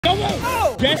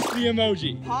Guess the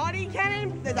emoji. Party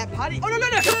cannon? There's that party. Oh, no.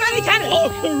 Confetti cannon. Oh,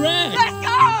 correct. Let's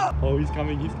go. Oh, he's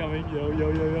coming. Yo.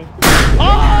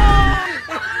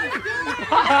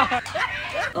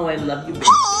 Oh, I love you.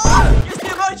 Oh, guess the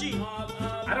emoji.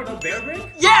 I don't know, bear brick?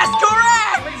 Yes,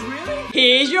 correct. Wait, really?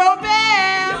 Here's your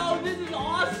bear. Yo, this is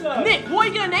awesome. Nick, what are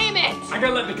you gonna name it? I'm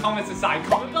gonna let the comments decide.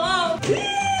 Comment below.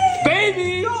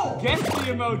 Baby! Go. Guess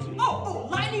the emoji. Oh,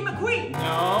 Lightning McQueen.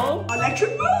 No.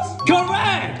 Electric Boost?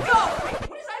 Correct! Go.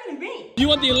 What does that even mean? Do you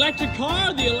want the electric car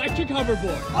or the electric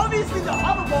hoverboard? Obviously the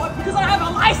hoverboard because I have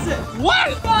a license.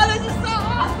 What? Oh, this is so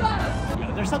awesome.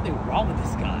 Yo, there's something wrong with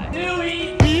this guy.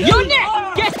 Dewey! Yo, Nick,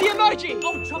 guess the emoji.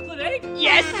 Oh, chocolate egg?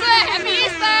 Yes, sir. Happy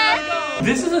Easter.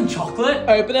 This isn't chocolate.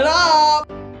 Open it up.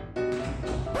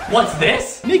 What's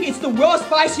this? Nick, it's the world's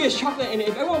spiciest chocolate, and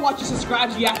if everyone watches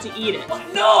subscribes, you have to eat it.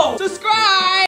 No! Subscribe!